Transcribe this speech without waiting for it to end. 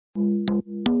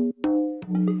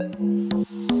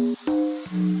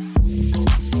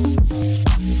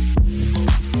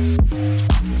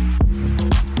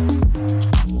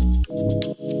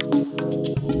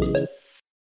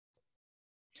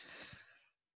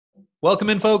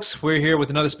Welcome in, folks. We're here with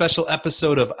another special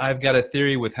episode of I've Got a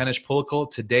Theory with Henish.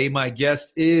 Today, my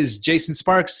guest is Jason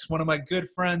Sparks, one of my good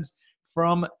friends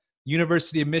from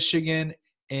University of Michigan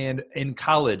and in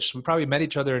college. We probably met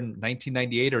each other in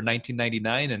 1998 or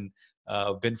 1999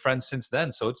 and been friends since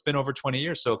then. So it's been over 20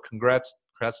 years. So congrats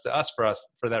to us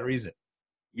for that reason.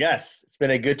 Yes, it's been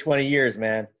a good 20 years,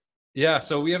 man. Yeah,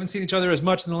 so we haven't seen each other as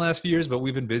much in the last few years, but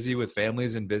we've been busy with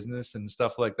families and business and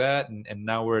stuff like that. And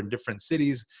now we're in different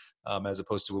cities, as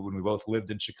opposed to when we both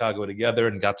lived in Chicago together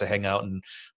and got to hang out and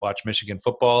watch Michigan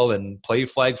football and play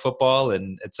flag football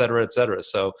and et cetera, et cetera.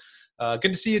 So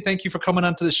good to see you. Thank you for coming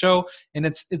onto the show. And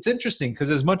it's interesting because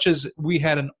as much as we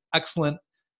had an excellent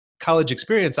college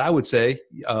experience, I would say,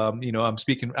 I'm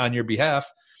speaking on your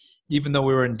behalf, even though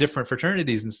we were in different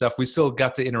fraternities and stuff, we still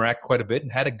got to interact quite a bit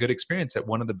and had a good experience at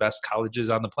one of the best colleges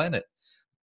on the planet.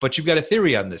 But you've got a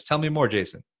theory on this. Tell me more,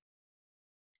 Jason.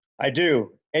 I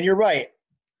do. And you're right.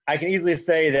 I can easily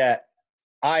say that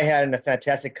I had a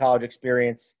fantastic college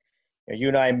experience. You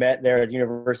and I met there at the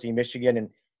University of Michigan, and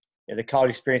the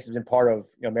college experience has been part of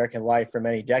American life for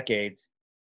many decades.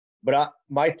 But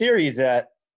my theory is that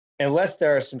unless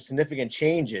there are some significant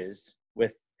changes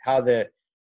with how the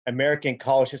American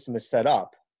college system is set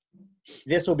up,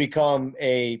 this will become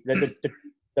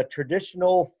the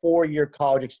traditional four-year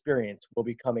college experience will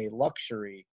become a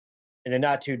luxury in the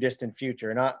not too distant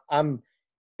future. And I'm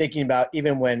thinking about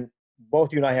even when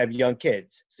both you and I have young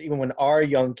kids. So even when our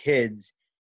young kids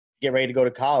get ready to go to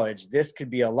college, this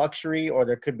could be a luxury, or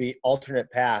there could be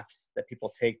alternate paths that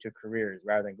people take to careers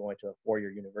rather than going to a four-year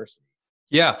university.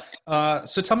 Yeah.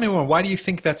 So tell me more. Why do you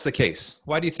think that's the case?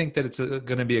 Why do you think that it's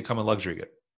going to become a luxury good?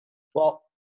 Well,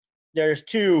 there's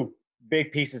two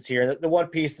big pieces here. The one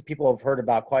piece that people have heard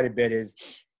about quite a bit is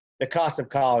the cost of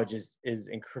college is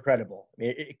incredible. I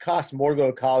mean, it costs more to go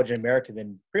to college in America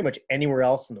than pretty much anywhere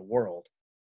else in the world.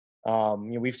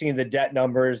 We've seen the debt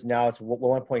numbers. Now it's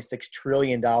 $1.6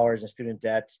 trillion in student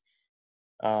debt.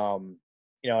 And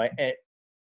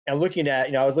looking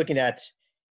at, I was looking at,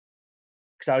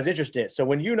 because I was interested. So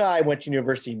when you and I went to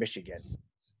University of Michigan,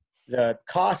 the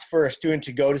cost for a student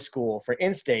to go to school for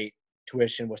in-state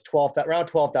tuition was around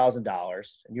 $12,000,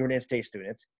 and you were an in-state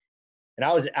student, and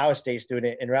I was an out-of-state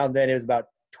student, and around then it was about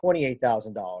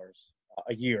 $28,000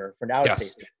 a year for an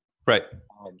out-of-state student. Right.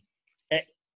 And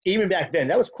even back then,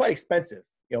 that was quite expensive,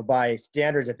 by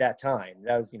standards at that time.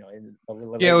 That was, in the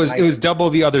late Yeah, it was 90s. double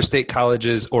the other state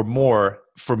colleges or more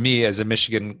for me as a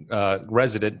Michigan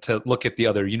resident to look at the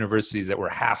other universities that were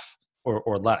half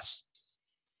or less.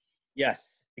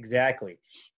 Yes, exactly.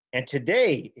 And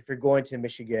today, if you're going to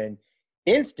Michigan,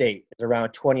 in-state is around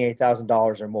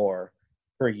 $28,000 or more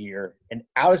per year, and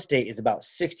out-of-state is about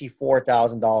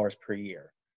 $64,000 per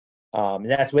year. And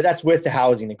that's with the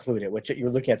housing included, which you're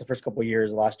looking at the first couple of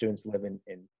years. A lot of students live in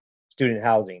student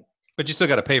housing. But you still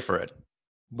got to pay for it,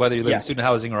 whether you live in Yes. student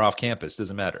housing or off campus.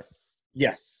 Doesn't matter.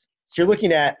 Yes. So you're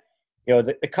looking at,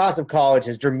 the cost of college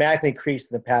has dramatically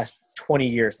increased in the past 20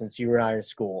 years since you and I were in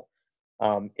school.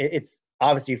 It's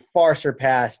obviously far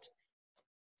surpassed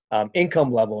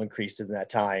income level increases in that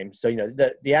time. So,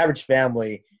 the average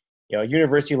family, a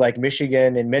university like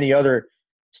Michigan and many other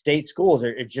state schools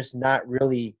are just not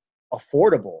really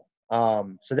affordable.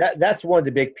 So that's one of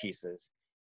the big pieces.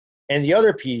 And the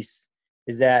other piece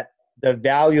is that the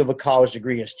value of a college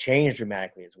degree has changed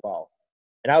dramatically as well.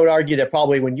 And I would argue that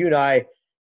probably when you and I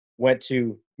went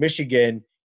to Michigan,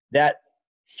 that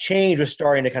change was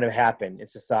starting to kind of happen in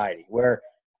society, where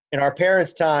in our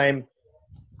parents' time,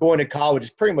 going to college is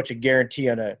pretty much a guarantee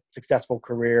on a successful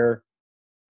career,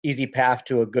 easy path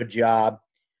to a good job.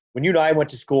 When you and I went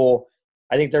to school,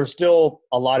 I think there was still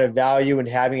a lot of value in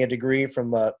having a degree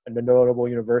from a notable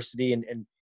university, and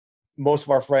most of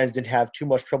our friends didn't have too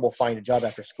much trouble finding a job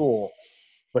after school.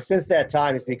 But since that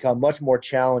time, it's become much more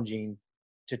challenging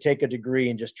to take a degree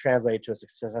and just translate it to a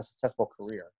successful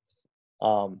career.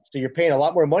 So you're paying a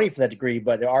lot more money for that degree,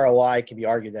 but the ROI can be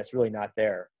argued that's really not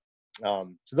there.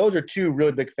 So those are two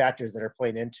really big factors that are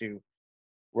playing into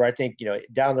where I think,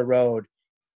 down the road,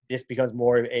 this becomes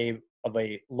more of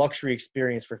a luxury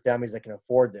experience for families that can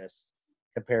afford this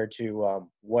compared to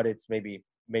what it's maybe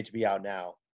made to be out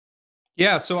now.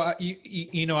 Yeah, so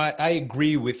I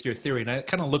agree with your theory, and I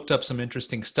kind of looked up some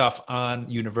interesting stuff on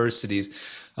universities,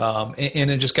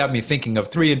 and it just got me thinking of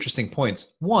three interesting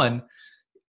points. One,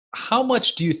 how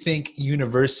much do you think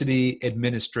university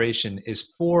administration is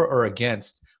for or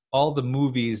against all the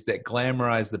movies that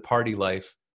glamorize the party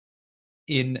life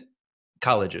in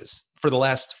colleges for the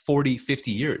last 40, 50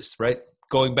 years, right?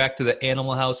 Going back to the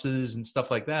Animal Houses and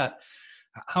stuff like that.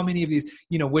 How many of these,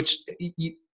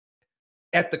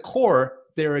 at the core,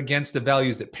 they're against the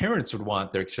values that parents would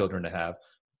want their children to have.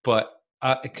 But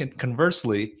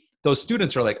conversely, those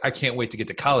students are like, I can't wait to get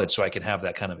to college so I can have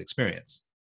that kind of experience.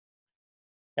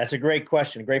 That's a great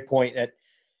question. Great point. That,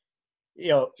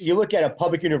 you look at a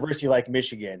public university like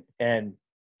Michigan, and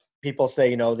people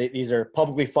say, these are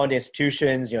publicly funded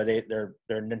institutions. They're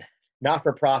not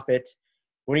for profit.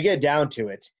 When you get down to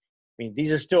it, I mean,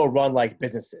 these are still run like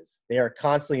businesses. They are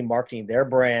constantly marketing their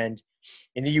brand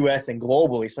in the U.S. and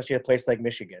globally, especially at a place like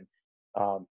Michigan,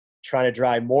 trying to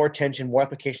drive more attention, more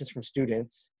applications from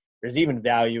students. There's even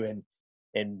value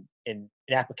in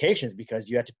applications because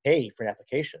you have to pay for an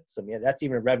application. So that's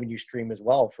even a revenue stream as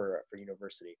well for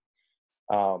university.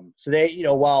 So they,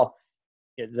 while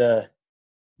the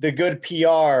good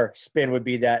PR spin would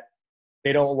be that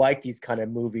they don't like these kind of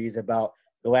movies about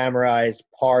glamorized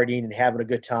partying and having a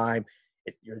good time.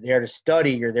 If you're there to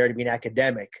study, you're there to be an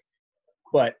academic.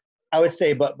 But I would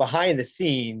say, but behind the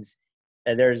scenes,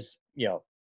 there's,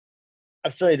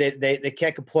 I'm sorry, they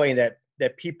can't complain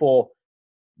that people,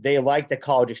 they like the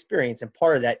college experience, and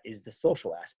part of that is the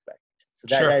social aspect. So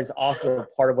that is also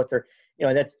part of what they're,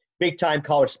 that's big time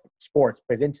college sports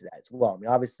plays into that as well. I mean,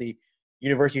 obviously,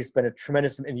 universities spend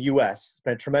in the U.S.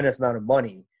 spend a tremendous amount of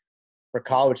money for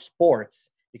college sports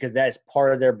because that is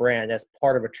part of their brand. That's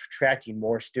part of attracting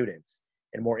more students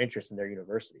and more interest in their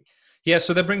university. Yeah,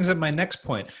 so that brings up my next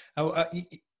point.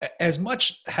 As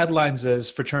much headlines as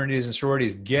fraternities and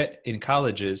sororities get in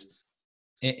colleges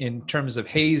in terms of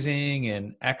hazing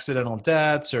and accidental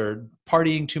deaths or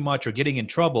partying too much or getting in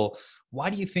trouble, why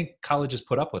do you think colleges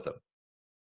put up with them?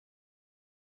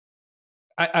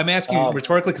 I'm asking you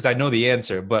rhetorically because I know the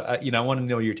answer, but I want to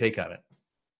know your take on it.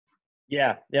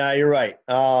 Yeah, you're right.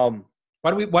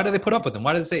 Why do they put up with them?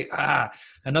 Why do they say,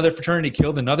 another fraternity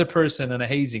killed another person in a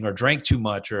hazing or drank too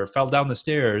much or fell down the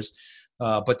stairs,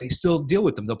 but they still deal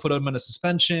with them. They'll put them in a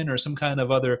suspension or some kind of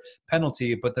other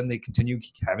penalty, but then they continue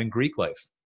having Greek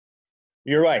life.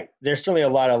 You're right. There's certainly a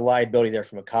lot of liability there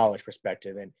from a college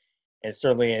perspective, and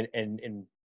certainly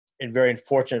in very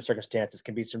unfortunate circumstances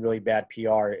can be some really bad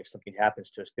PR if something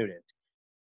happens to a student.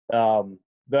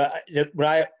 But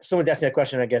when someone's asked me that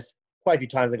question, I guess quite a few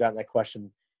times I got that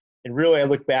question. And really, I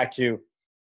look back to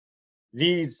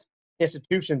these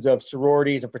institutions of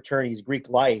sororities and fraternities, Greek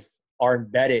life, are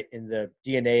embedded in the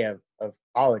DNA of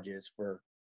colleges for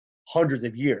hundreds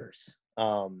of years.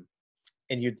 And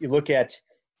you look at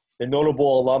the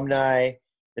notable alumni,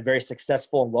 the very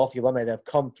successful and wealthy alumni that have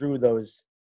come through those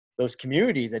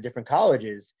communities at different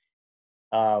colleges.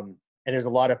 And there's a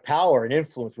lot of power and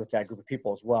influence with that group of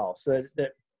people as well. So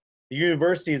the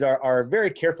universities are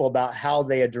very careful about how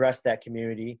they address that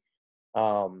community.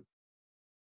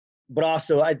 But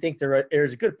also, I think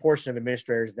there's a good portion of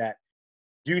administrators that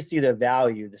do see the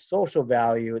value, the social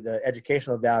value, the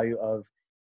educational value of,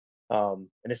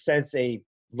 in a sense, a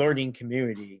learning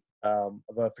community of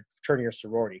a fraternity or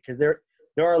sorority, because there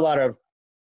are a lot of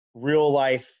real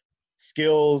life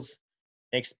skills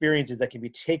and experiences that can be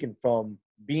taken from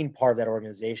being part of that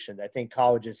organization. I think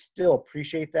colleges still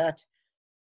appreciate that.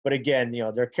 But again,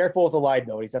 they're careful with the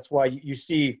liabilities. That's why you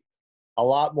see a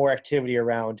lot more activity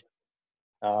around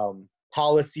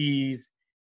policies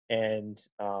and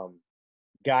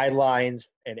guidelines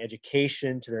and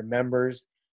education to their members,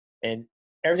 and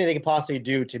everything they can possibly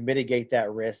do to mitigate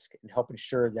that risk and help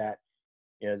ensure that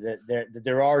that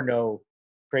there are no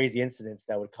crazy incidents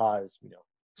that would cause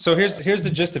So here's the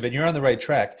gist of it. You're on the right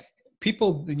track.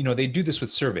 People, they do this with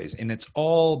surveys, and it's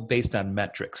all based on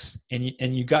metrics. And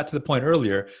you got to the point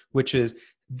earlier, which is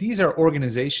these are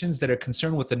organizations that are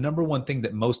concerned with the number one thing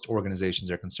that most organizations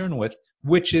are concerned with,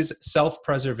 which is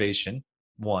self-preservation,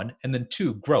 one, and then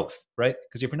two, growth, right?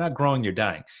 Because if you're not growing, you're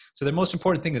dying. So the most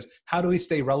important thing is, how do we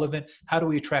stay relevant? How do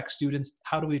we attract students?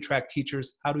 How do we attract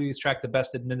teachers? How do we attract the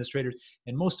best administrators?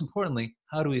 And most importantly,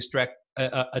 how do we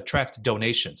attract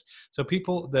donations? So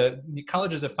the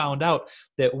colleges have found out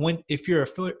that if you're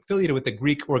affiliated with a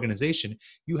Greek organization,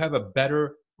 you have a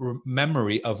better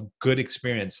memory of good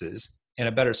experiences and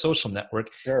a better social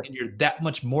network. Sure. And you're that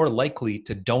much more likely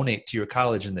to donate to your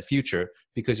college in the future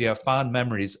because you have fond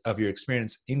memories of your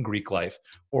experience in Greek life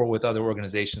or with other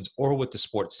organizations or with the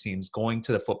sports teams, going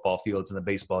to the football fields and the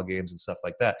baseball games and stuff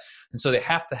like that. And so they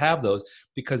have to have those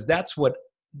because that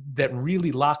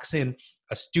really locks in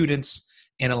a student's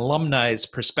and alumni's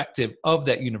perspective of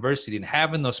that university, and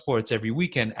having those sports every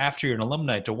weekend after you're an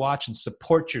alumni to watch and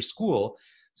support your school.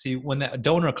 See, when that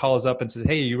donor calls up and says,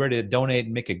 hey, are you ready to donate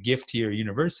and make a gift to your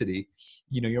university?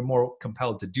 You're more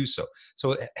compelled to do so.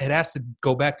 So it has to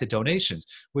go back to donations,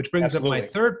 which brings Absolutely. up my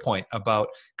third point about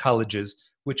colleges,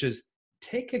 which is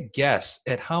take a guess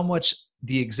at how much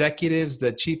the executives,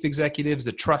 the chief executives,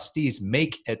 the trustees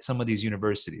make at some of these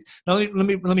universities. Now, let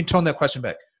me turn that question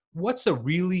back. What's a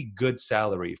really good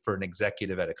salary for an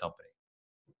executive at a company?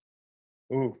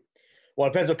 Ooh, well,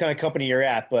 it depends what kind of company you're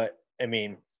at, but I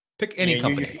mean, Pick you any know,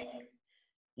 company.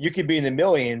 you could be in the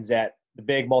millions at the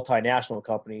big multinational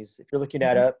companies. If you're looking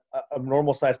at Mhm. a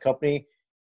normal sized company,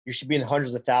 you should be in the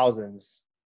hundreds of thousands,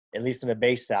 at least in a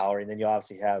base salary, and then you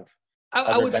obviously have I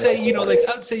other would say, benefits. like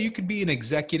I would say you could be an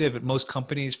executive at most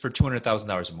companies for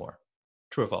 $200,000 or more.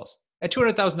 True or false? At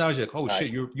 $200,000, you're like, oh Uh,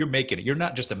 shit, you're making it. You're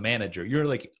not just a manager. You're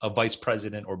like a vice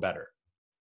president or better.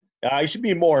 you should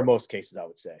be more in most cases, I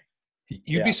would say.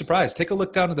 You'd be Yeah. surprised. Take a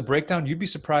look down at the breakdown. You'd be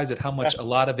surprised at how Yeah. much a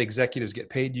lot of executives get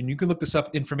paid. And you can look this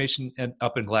up information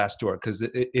up in Glassdoor because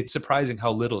it's surprising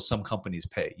how little some companies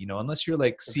pay. Unless you're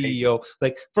like Crazy. CEO,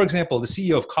 like for example, the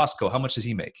CEO of Costco, how much does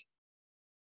he make?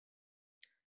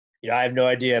 I have no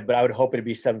idea, but I would hope it'd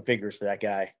be seven figures for that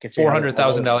guy, four considering hundred how low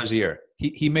thousand he is. dollars a year.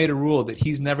 He made a rule that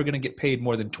he's never going to get paid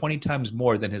more than 20 times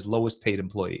more than his lowest paid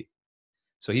employee.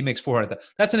 So he makes 400.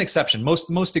 That's an exception.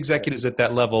 Most Yeah. executives at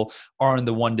that level are in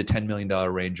the $1 to $10 million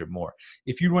range or more.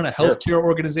 If you run a Sure. healthcare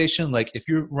organization, like if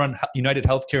you run United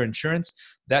Healthcare Insurance,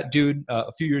 that dude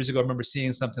a few years ago, I remember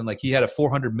seeing something like he had a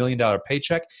 $400 million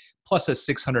paycheck plus a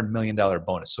 $600 million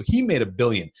bonus. So he made $1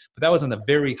 billion, but that was on the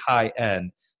very high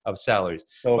end of salaries.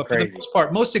 So But for the crazy. most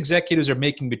part, most executives are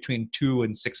making between $200,000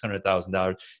 and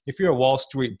 $600,000. If you're a Wall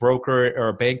Street broker or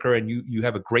a banker and you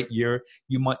have a great year,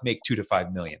 you might make 2 to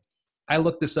 5 million. I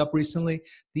looked this up recently.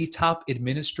 The top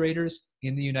administrators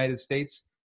in the United States,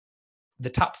 the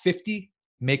top 50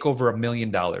 make over $1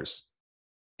 million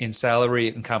in salary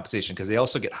and compensation because they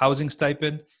also get housing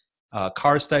stipend,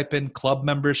 car stipend, club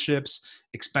memberships,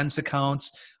 expense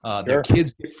accounts. Their Sure.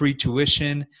 kids get free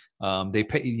tuition. They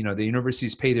pay, the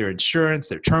universities pay their insurance,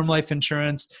 their term life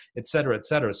insurance, et cetera, et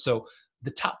cetera. So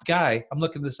the top guy, I'm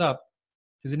looking this up,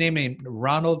 is a name named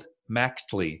Ronald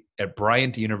Mactley at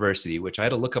Bryant University, which I had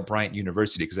to look up Bryant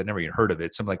University because I'd never even heard of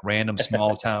it. Some like random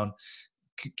small town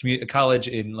college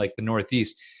in like the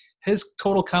Northeast. His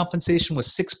total compensation was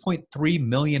 $6.3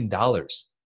 million.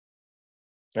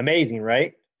 Amazing,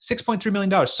 right? $6.3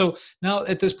 million. So now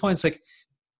at this point, it's like,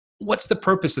 what's the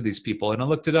purpose of these people? And I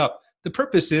looked it up. The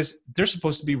purpose is they're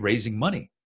supposed to be raising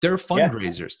money. They're Yeah.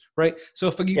 fundraisers, right? So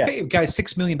if you Yeah. pay a guy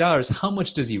 $6 million, how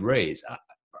much does he raise?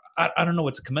 I don't know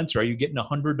what's commensurate. Are you getting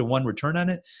 100 to 1 return on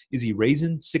it? Is he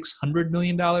raising $600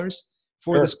 million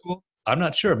for the Sure. school? I'm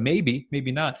not sure. Maybe,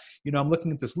 maybe not. I'm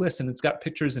looking at this list and it's got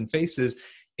pictures and faces.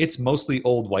 It's mostly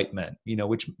old white men,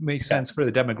 which makes Yeah. sense for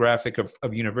the demographic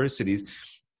of universities.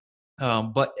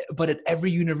 But at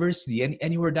every university,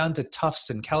 anywhere down to Tufts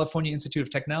and California Institute of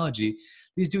Technology,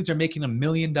 these dudes are making $1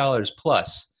 million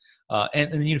plus.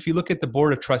 And if you look at the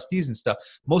board of trustees and stuff,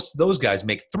 most of those guys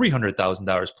make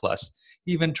 $300,000 plus.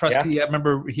 Even Yeah. trustee, I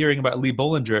remember hearing about Lee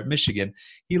Bollinger at Michigan.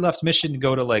 He left Michigan to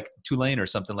go to like Tulane or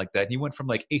something like that. And he went from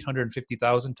like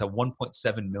 850,000 to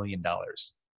 $1.7 million,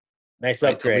 Nice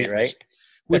right, to upgrade, leave right?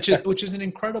 Michigan, which is an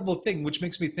incredible thing. Which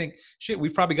makes me think, shit,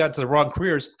 we've probably got to the wrong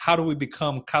careers. How do we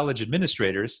become college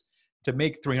administrators to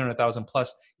make 300,000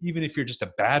 plus, even if you're just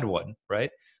a bad one,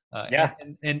 right? Yeah.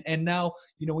 And now,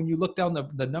 when you look down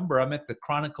the number, I'm at the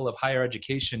Chronicle of Higher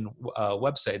Education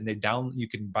website, and you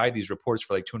can buy these reports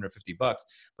for like $250,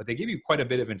 but they give you quite a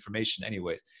bit of information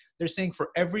anyways. They're saying for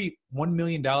every $1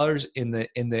 million in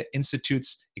the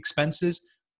institute's expenses,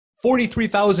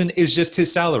 43,000 is just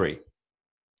his salary.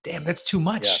 Damn, that's too Yeah.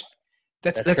 much.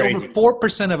 That's That's that's over crazy.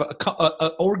 4% of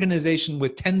a organization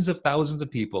with tens of thousands of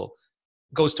people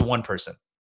goes to one person.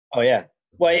 Oh yeah.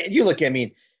 Well, you look at, I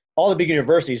mean, all the big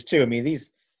universities too. I mean,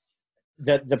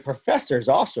 the professors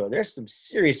also, there's some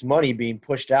serious money being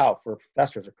pushed out for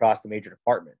professors across the major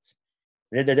departments.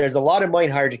 There's a lot of money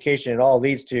in higher education. It all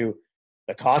leads to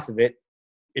the cost of it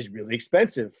is really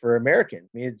expensive for Americans.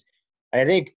 I mean, I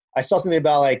think I saw something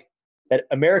about like that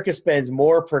America spends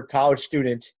more per college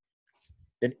student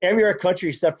than every other country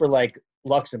except for like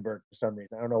Luxembourg for some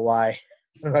reason. I don't know why.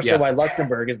 I'm not sure Yeah. why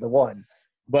Luxembourg is the one.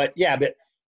 But yeah, but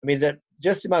I mean that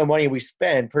just the amount of money we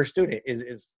spend per student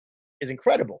is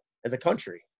incredible as a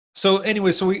country. So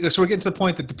anyway, so we're getting to the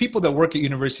point that the people that work at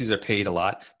universities are paid a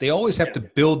lot. They always have Yeah. to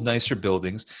build nicer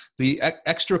buildings. The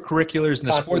extracurriculars and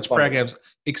the Constantly sports funded. programs,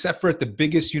 except for at the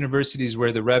biggest universities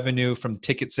where the revenue from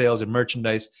ticket sales and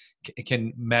merchandise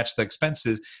can match the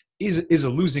expenses, is a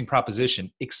losing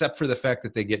proposition. Except for the fact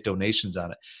that they get donations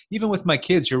on it. Even with my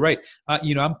kids, you're right.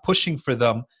 I'm pushing for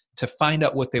them to find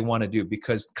out what they want to do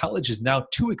because college is now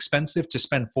too expensive to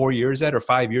spend 4 years at or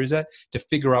 5 years at to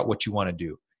figure out what you want to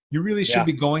do. You really should Yeah.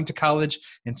 be going to college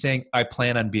and saying, I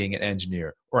plan on being an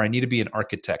engineer or I need to be an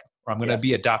architect. or I'm going to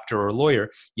be a Yes. doctor or a lawyer,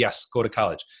 yes, go to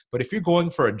college. But if you're going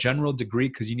for a general degree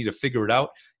because you need to figure it out,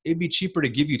 it'd be cheaper to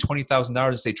give you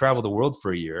 $20,000 to say travel the world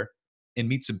for a year and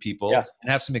meet some people Yeah.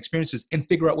 and have some experiences and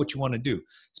figure out what you want to do.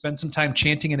 Spend some time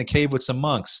chanting in a cave with some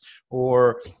monks,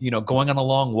 or going on a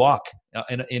long walk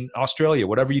in Australia,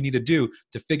 whatever you need to do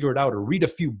to figure it out, or read a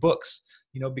few books.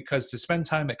 Because to spend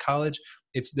time at college,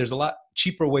 there's a lot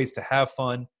cheaper ways to have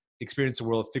fun, experience the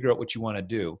world, figure out what you want to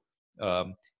do.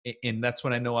 Um, and that's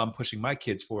what I know I'm pushing my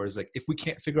kids for, is like, if we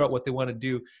can't figure out what they want to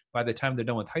do by the time they're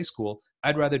done with high school,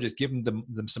 I'd rather just give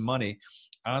them some money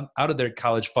out of their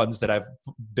college funds that I've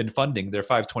been funding, their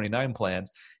 529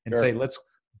 plans, and say, Sure. let's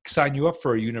sign you up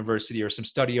for a university or some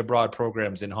study abroad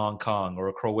programs in Hong Kong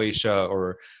or Croatia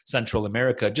or Central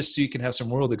America, just so you can have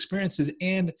some world experiences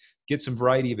and get some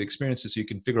variety of experiences so you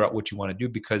can figure out what you want to do,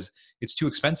 because it's too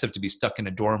expensive to be stuck in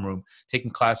a dorm room taking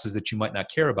classes that you might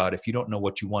not care about if you don't know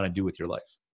what you want to do with your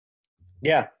life.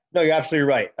 Yeah. No, you're absolutely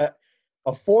right. A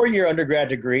 4-year undergrad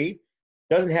degree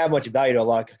doesn't have much value to a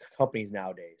lot of companies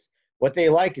nowadays. What they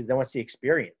like is they want to see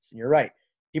experience. And you're right.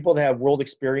 People that have world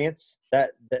experience,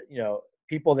 that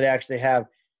people that actually have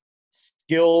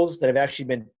skills that have actually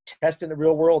been tested in the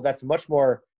real world, that's much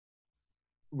more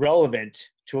relevant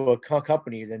to a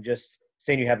company than just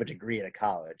saying you have a degree at a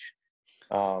college.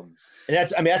 And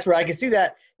that's where I can see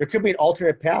that there could be an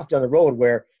alternate path down the road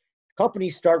where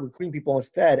companies start recruiting people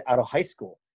instead out of high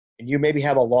school, and you maybe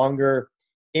have a longer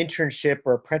internship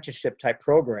or apprenticeship type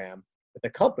program with a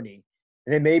company,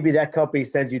 and then maybe that company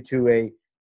sends you to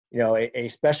a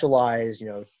specialized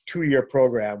 2-year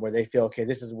program where they feel, okay,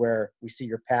 this is where we see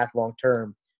your path long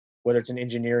term, whether it's an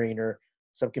engineering or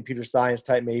some computer science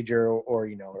type major,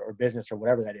 or business or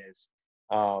whatever that is.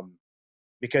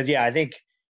 Because I think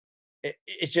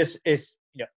it's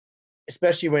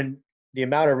especially when the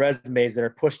amount of resumes that are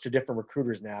pushed to different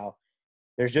recruiters now,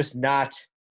 there's just not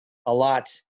a lot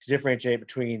to differentiate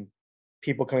between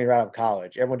people coming right out of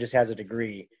college. Everyone just has a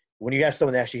degree. When you have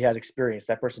someone that actually has experience,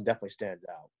 that person definitely stands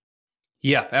out.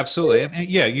 Yeah, absolutely. And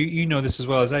yeah, you know this as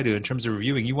well as I do in terms of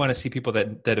reviewing. You want to see people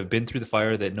that have been through the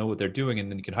fire, that know what they're doing,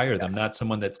 and then you can hire them, Yes. not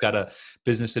someone that's got a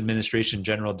business administration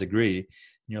general degree. And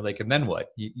you're like, and then what?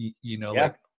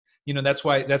 Yeah.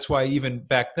 That's why even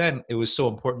back then it was so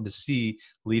important to see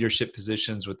leadership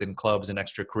positions within clubs and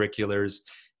extracurriculars,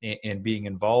 and being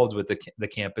involved with the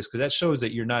campus, because that shows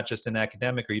that you're not just an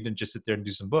academic, or you didn't just sit there and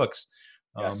do some books.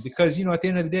 Yes. Because at the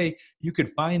end of the day, you could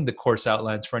find the course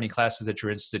outlines for any classes that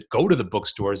you're interested. Go to the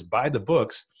bookstores, buy the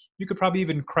books. You could probably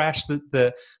even crash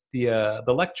the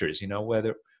lectures.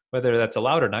 Whether that's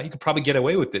allowed or not, you could probably get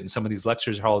away with it in some of these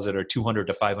lectures halls that are 200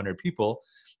 to 500 people.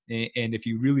 And if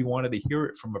you really wanted to hear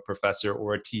it from a professor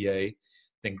or a TA,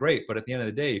 then great. But at the end of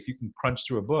the day, if you can crunch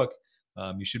through a book,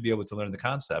 you should be able to learn the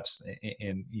concepts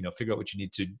and figure out what you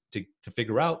need to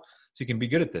figure out so you can be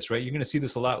good at this, right? You're going to see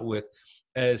this a lot with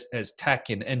as tech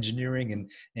and engineering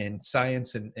and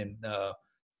science and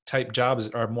type jobs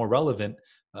are more relevant,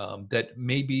 that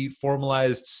maybe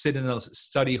formalized sit in a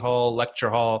study hall, lecture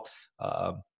hall,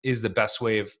 is the best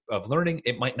way of learning.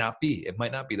 It might not be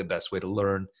the best way to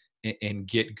learn and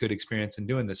get good experience in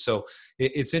doing this. So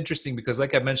it's interesting because,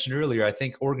 like I mentioned earlier, I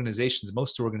think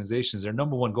most organizations, their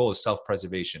number one goal is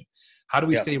self-preservation. How do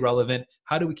we Yeah. stay relevant?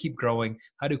 How do we keep growing?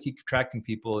 How do we keep attracting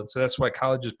people? And so that's why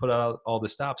colleges put out all the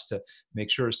stops to make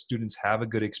sure students have a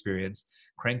good experience,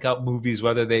 crank out movies,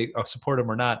 whether they support them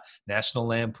or not, National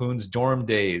Lampoon's Dorm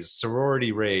Days,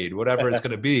 Sorority Raid, whatever it's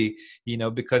going to be,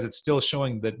 because it's still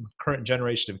showing the current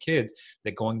generation of kids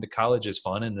that going to college is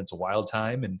fun and it's a wild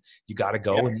time and you got to Yeah.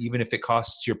 go. And even if it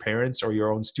costs your parents or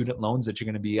your own student loans that you're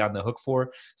going to be on the hook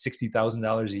for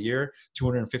 $60,000 a year,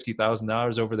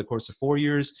 $250,000 over the course of 4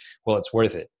 years, well, it's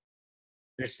worth it.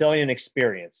 They're selling an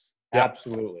experience. Yep.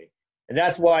 Absolutely. And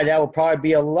that's why that will probably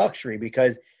be a luxury,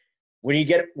 because when you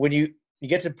get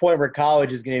to the point where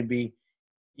college is going to be,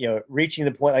 reaching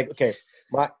the point, like, okay,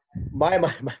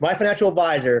 my financial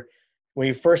advisor, when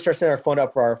we first started setting our fund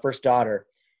up for our first daughter,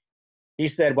 he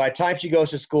said by the time she goes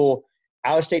to school,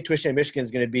 out-of-state tuition in Michigan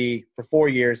is going to be, for 4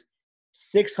 years,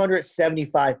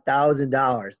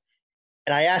 $675,000.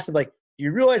 And I asked him, like, do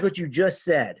you realize what you just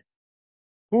said?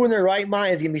 Who in their right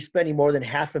mind is going to be spending more than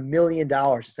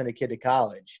 $500,000 to send a kid to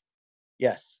college?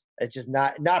 Yes, it's just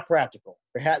not practical.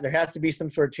 There has to be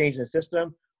some sort of change in the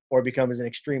system, or it becomes an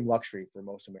extreme luxury for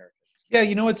most Americans. Yeah,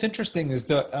 you know what's interesting is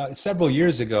the several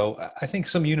years ago, I think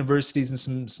some universities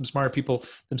and some smart people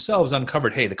themselves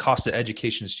uncovered, hey, the cost of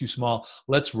education is too small.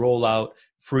 Let's roll out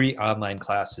free online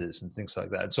classes and things like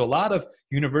that. And so a lot of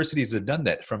universities have done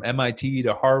that, from MIT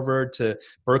to Harvard to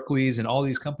Berkeley's, and all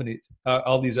these companies,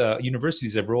 all these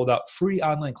universities have rolled out free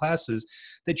online classes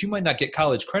that you might not get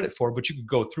college credit for, but you could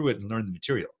go through it and learn the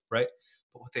material, right?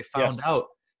 But what they found Yes. out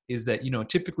is that,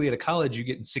 typically at a college you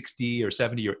get 60 or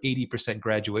 70 or 80%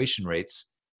 graduation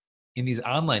rates. In these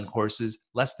online courses,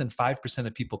 less than 5%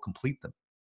 of people complete them,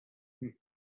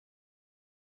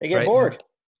 They get right? bored.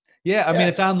 Yeah, I mean, Yeah.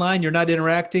 it's online, you're not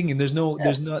interacting, and there's no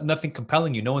Yeah. nothing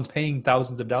compelling you. No one's paying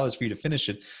thousands of dollars for you to finish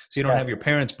it. So you don't Yeah. have your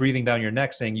parents breathing down your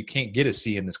neck saying you can't get a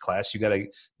C in this class. You got to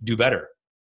do better,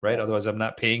 right? Yes. Otherwise I'm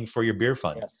not paying for your beer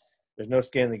fund. Yes. There's no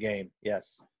skin in the game.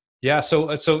 Yes. Yeah, so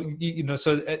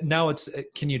now it's,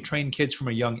 can you train kids from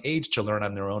a young age to learn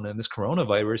on their own? And this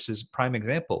coronavirus is a prime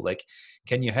example. Like,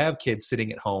 can you have kids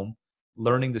sitting at home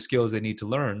learning the skills they need to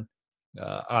learn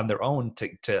on their own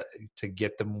to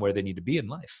get them where they need to be in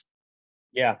life?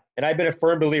 Yeah. And I've been a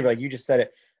firm believer, like you just said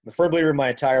it, I'm a firm believer my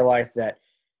entire life that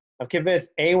I'm convinced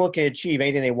anyone can achieve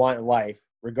anything they want in life,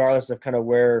 regardless of kind of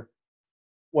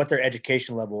what their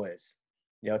education level is.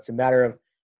 It's a matter of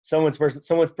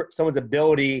someone's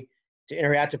ability to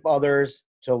interact with others,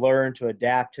 to learn, to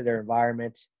adapt to their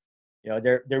environment.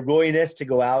 Their willingness to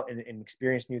go out and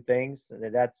experience new things.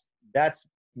 That's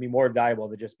be more valuable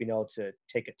than just being able to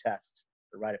take a test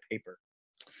or write a paper.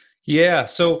 Yeah.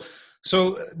 So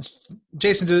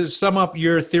Jason, to sum up,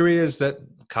 your theory is that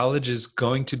college is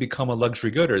going to become a luxury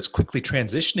good, or it's quickly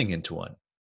transitioning into one.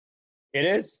 It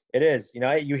is. It is.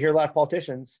 You hear a lot of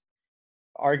politicians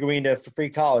arguing for free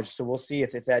college. So we'll see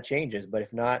if that changes. But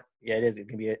if not, yeah, it is.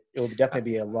 It will definitely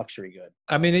be a luxury good.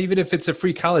 I mean, even if it's a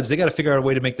free college, they got to figure out a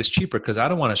way to make this cheaper, because I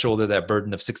don't want to shoulder that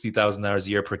burden of $60,000 a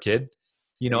year per kid.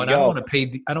 There you And I don't want go. to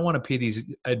pay. I don't want to pay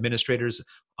these administrators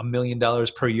 $1 million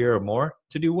per year or more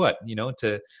to do what?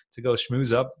 To go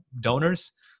schmooze up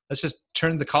donors. Let's just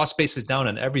turn the cost basis down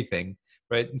on everything,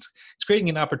 right? It's creating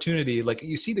an opportunity. Like,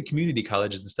 you see the community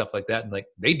colleges and stuff like that, and like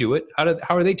they do it.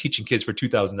 How are they teaching kids for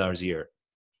 $2,000 a year?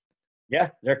 Yeah,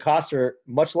 their costs are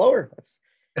much lower.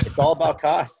 It's all about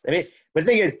costs. I mean, but the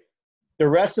thing is, the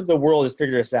rest of the world has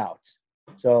figured this out,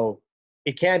 so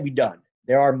it can be done.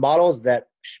 There are models that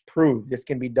prove this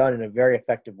can be done in a very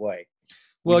effective way.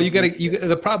 We Well, just need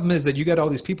the problem is that you got all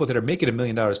these people that are making $1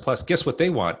 million plus. Guess what they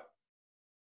want?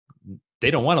 They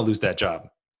don't want to lose that job, of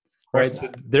right? course So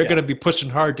not. they're Yeah. going to be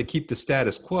pushing hard to keep the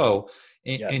status quo,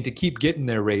 and to Yes. keep getting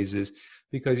their raises.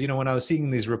 Because, when I was seeing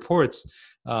these reports,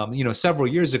 several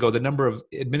years ago, the number of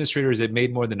administrators that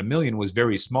made more than $1 million was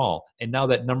very small. And now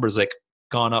that number's like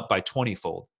gone up by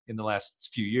 20-fold in the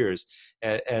last few years,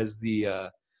 as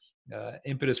the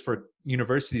impetus for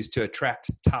universities to attract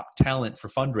top talent for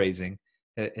fundraising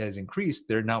has increased.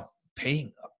 They're now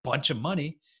paying a bunch of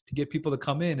money to get people to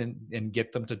come in and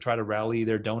get them to try to rally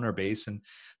their donor base and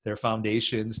their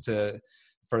foundations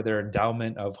for their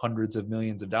endowment of hundreds of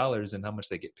millions of dollars, and how much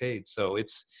they get paid. So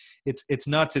it's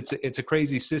nuts. It's a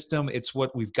crazy system. It's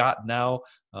what we've got now.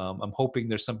 I'm hoping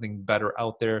there's something better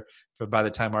out there for by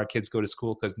the time our kids go to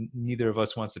school, because neither of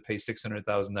us wants to pay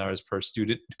 $600,000 per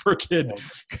student per kid.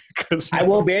 Because I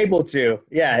won't be able to.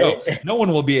 Yeah, no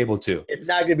one will be able to. it's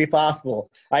not going to be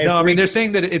possible. I have No, I mean, three. they're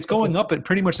saying that it's going up at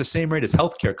pretty much the same rate as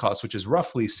healthcare costs, which is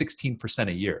roughly 16%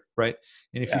 a year, right?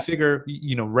 And if you Yeah, figure,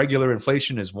 regular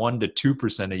inflation is 1 to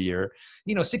 2% a year,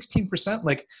 16%,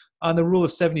 like on the rule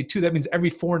of 72, that means every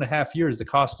 4.5 years, the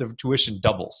cost of tuition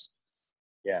doubles.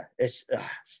 yeah, it's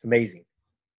amazing.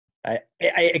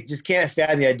 I just can't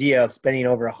fathom the idea of spending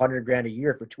over $100,000 a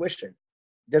year for tuition.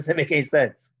 It doesn't make any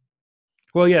sense.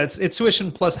 Well, yeah, it's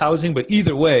tuition plus housing, but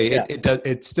either way, Yeah,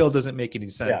 it still doesn't make any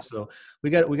yeah, sense. So we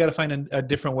got to find a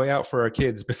different way out for our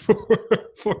kids before.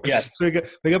 yes, So we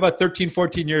got about 13,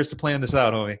 14 years to plan this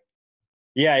out, homie.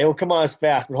 yeah. It will come on as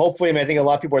fast, but hopefully, I think a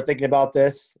lot of people are thinking about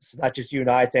this. It's not just you and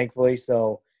I, thankfully.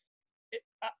 So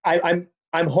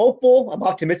I'm hopeful. I'm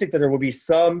optimistic that there will be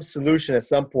some solution at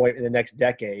some point in the next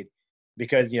decade,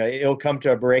 because it'll come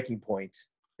to a breaking point,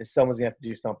 and someone's gonna have to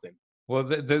do something. Well,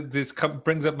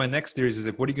 brings up my next theory: is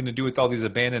like, what are you going to do with all these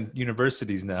abandoned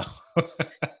universities now?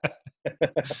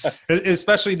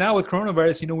 Especially now with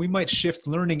coronavirus, we might shift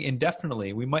learning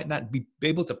indefinitely. We might not be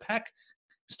able to pack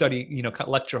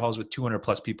lecture halls with 200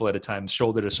 plus people at a time,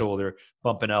 shoulder to shoulder,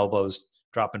 bumping elbows,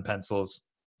 dropping pencils,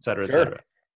 et cetera, et Sure. cetera.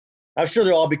 I'm sure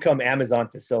they'll all become Amazon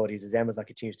facilities as Amazon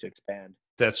continues to expand.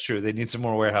 That's true. They need some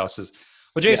more warehouses.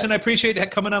 Well, Jason, I Yes.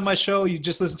 appreciate coming on my show. You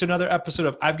just listened to another episode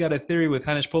of I've Got a Theory with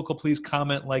Henish. Please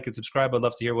comment, like, and subscribe. I'd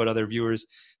love to hear what other viewers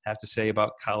have to say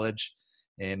about college.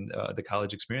 and the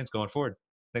college experience going forward.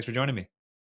 Thanks for joining me.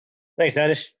 Thanks,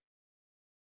 Henish.